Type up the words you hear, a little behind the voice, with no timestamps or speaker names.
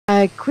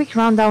quick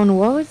rundown.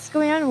 What's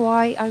going on?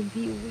 Why are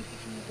we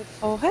picking the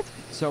forehead?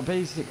 So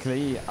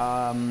basically,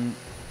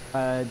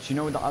 do you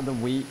know the other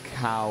week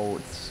how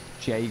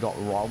Jay got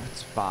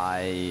robbed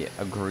by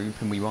a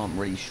group and we weren't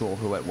really sure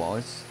who it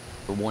was,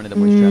 but one of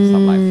them was dressed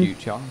up like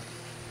Future?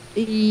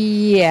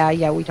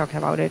 Yeah, we talked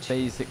about it.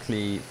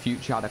 Basically,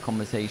 Future had a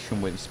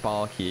conversation with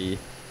Sparky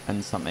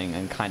and something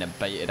and kind of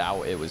baited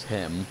out it was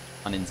him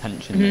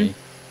unintentionally,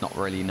 not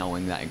really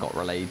knowing that it got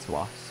relayed to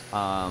us.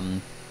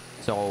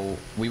 So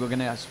we were going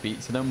to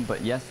speak to them,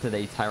 but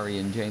yesterday Terry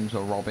and James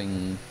were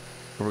robbing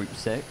Group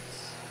 6.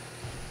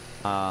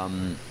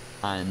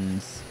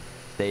 And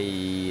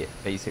they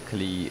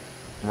basically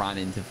ran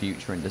into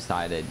Future and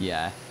decided,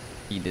 yeah,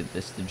 he did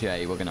this to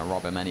Jay. We're going to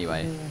rob him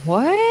anyway.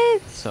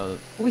 What? So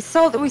we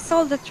sold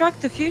the truck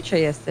to Future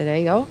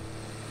yesterday, yo.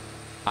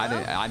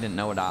 I didn't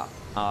know that.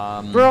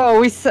 Bro,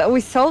 we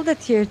sold the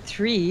tier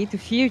 3 to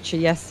Future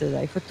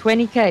yesterday for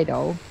 20k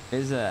though.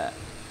 Is it?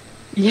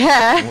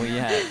 Yeah. Well,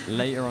 yeah.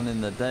 Later on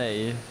in the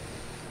day,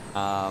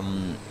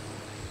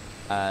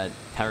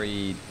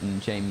 Terry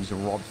and James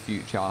robbed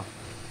Future,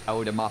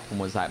 held him up, and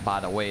was like,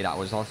 "By the way, that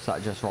was us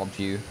that just robbed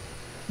you.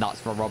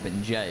 That's for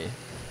robbing Jay."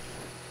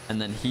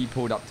 And then he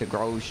pulled up to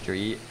Grove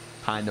Street,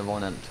 kind of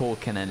on a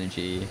talking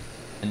energy,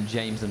 and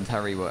James and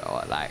Terry were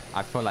like,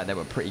 I feel like they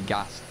were pretty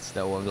gassed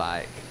still of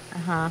like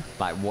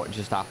what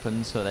just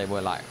happened. So they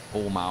were like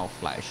all mouth,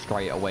 like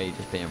straight away,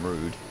 just being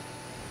rude.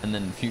 And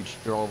then Future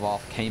drove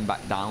off, came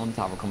back down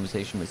to have a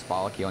conversation with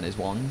Sparky on his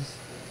ones.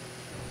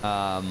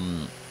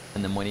 And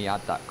then when he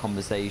had that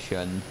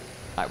conversation,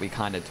 like we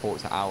kind of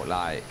talked it out,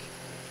 like,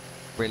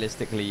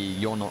 realistically,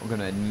 you're not going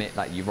to admit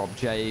that you robbed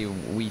Jay.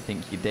 We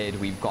think you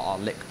did. We've got our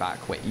lick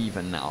back. We're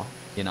even now,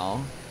 you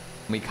know?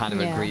 And we kind of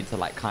agreed to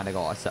like kind of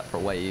go our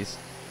separate ways.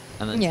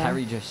 And then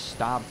Terry just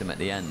stabbed him at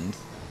the end.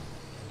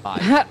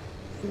 Like,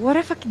 what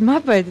a fucking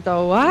muppet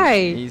though.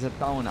 Why? He's a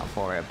donut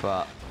for it,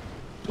 but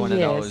one of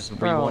those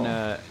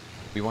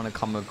we want to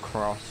come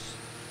across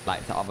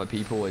like to other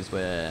people as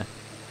we're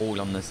all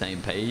on the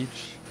same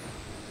page.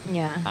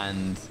 Yeah.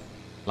 And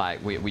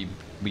like we've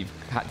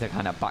had to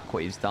kind of back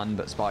what he's done,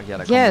 but Sparky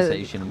had a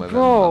conversation with him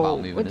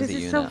about moving as a unit. This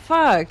is so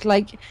fucked.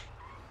 Like,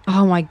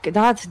 oh my god,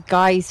 that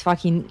guy's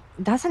fucking,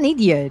 that's an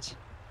idiot.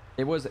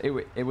 It was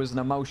an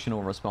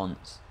emotional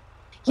response.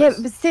 Yeah,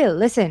 but still,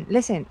 listen.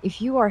 If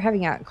you are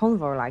having a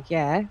convo like,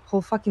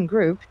 whole fucking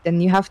group,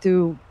 then you have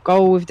to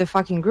go with the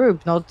fucking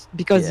group, not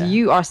because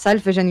you are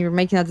selfish and you're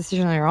making a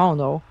decision on your own,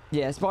 though.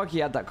 Yeah, Sparky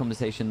had that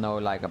conversation though,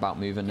 like about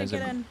moving as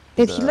a.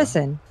 Did he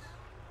listen?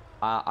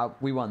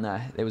 We weren't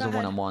there. It was a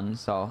one-on-one,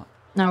 so.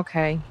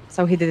 Okay,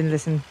 so he didn't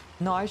listen.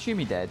 No, I assume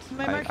he did.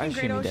 I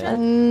assume he did.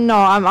 No,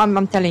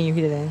 I'm telling you,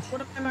 he didn't. What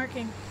am I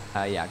marking?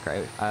 Yeah,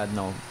 great.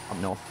 No, up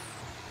north.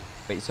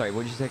 Wait, sorry,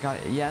 what did you say, guy?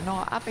 Yeah,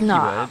 no, I think he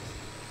would.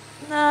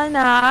 No,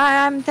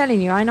 I'm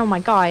telling you, I know my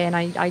guy, and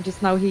I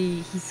just know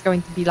he's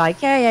going to be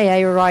like, yeah,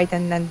 you're right,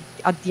 and then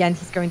at the end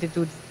he's going to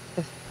do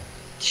the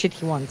shit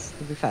he wants,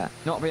 to be fair.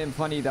 Not being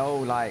funny though,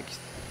 like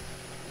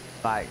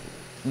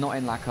not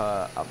in like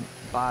a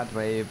bad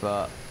way,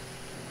 but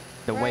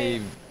the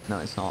way. No,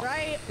 it's not.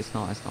 It's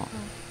not. Oh.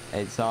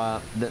 It's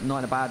not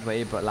in a bad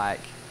way, but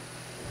like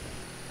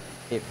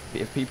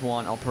if people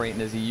aren't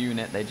operating as a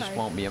unit, they just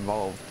won't be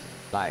involved.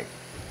 Like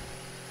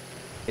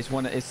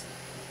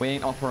we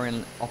ain't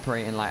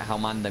operating like how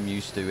Mandem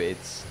used to.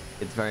 It's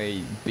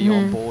very be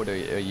on board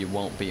or you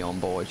won't be on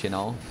board, you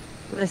know.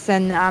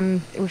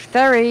 Listen, with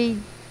Terry,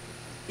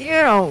 you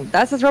know,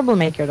 that's a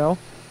troublemaker though.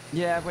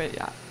 Yeah,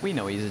 we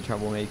know he's a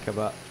troublemaker,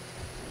 but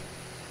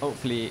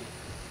hopefully,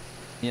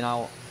 you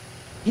know,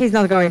 he's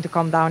not going to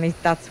calm down.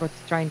 That's what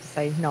you're trying to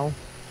say. No.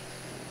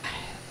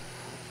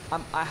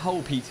 I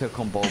hope he took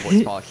on board what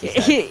Sparky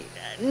said.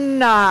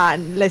 Nah,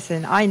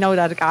 listen, I know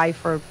that guy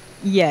for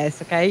years,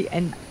 okay?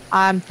 And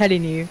I'm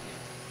telling you,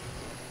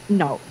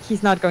 no,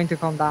 he's not going to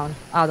calm down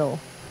at all.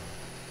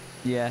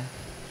 Yeah.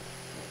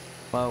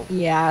 Well.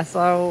 Yeah,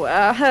 so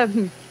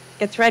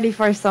get ready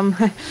for some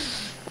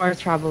more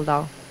trouble,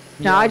 though.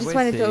 No, I just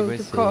wanted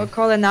to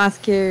call and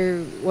ask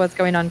you what's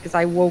going on, because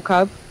I woke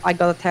up, I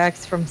got a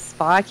text from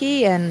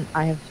Sparky, and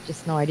I have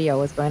just no idea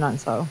what's going on.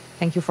 So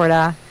thank you for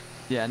that.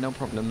 Yeah, no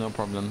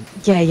problem.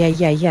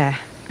 Yeah.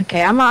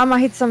 Okay, I'm gonna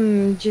hit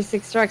some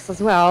G6 tracks as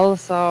well.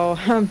 So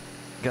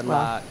good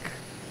luck.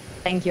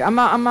 Thank you. I'm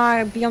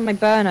gonna be on my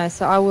burner,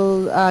 so I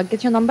will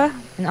get your number,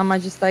 and I'm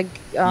gonna just like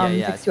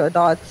text you a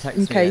dot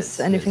in case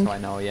anything. So I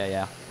know.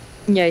 Yeah.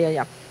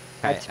 Yeah.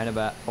 Okay, in a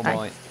bit.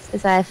 Bye. Stay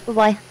safe.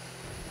 Bye.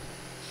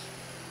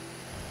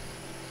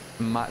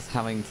 Matt's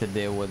having to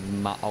deal with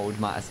old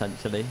Matt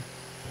essentially.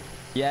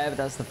 Yeah, but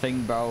that's the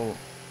thing, bro.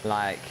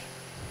 Like,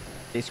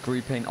 this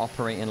group ain't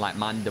operating like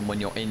Mandem. When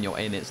you're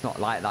in. It's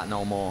not like that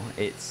no more.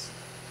 It's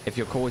if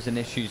you're causing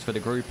issues for the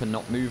group and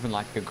not moving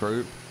like a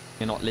group,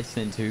 you're not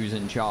listening to who's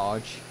in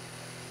charge.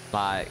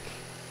 Like,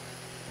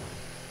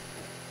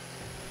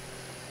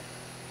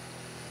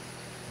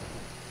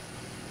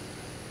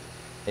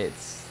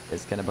 it's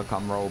gonna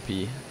become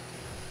ropey.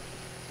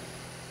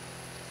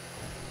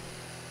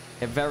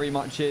 It very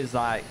much is.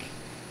 Like,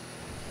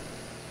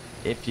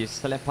 if you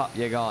slip up,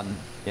 you're gone.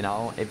 You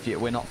know, if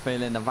we're not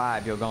feeling the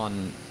vibe, you're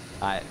gone.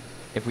 Like,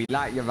 if we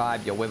like your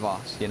vibe, you're with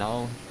us, you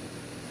know?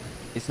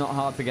 It's not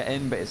hard to get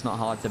in, but it's not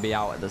hard to be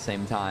out at the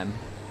same time.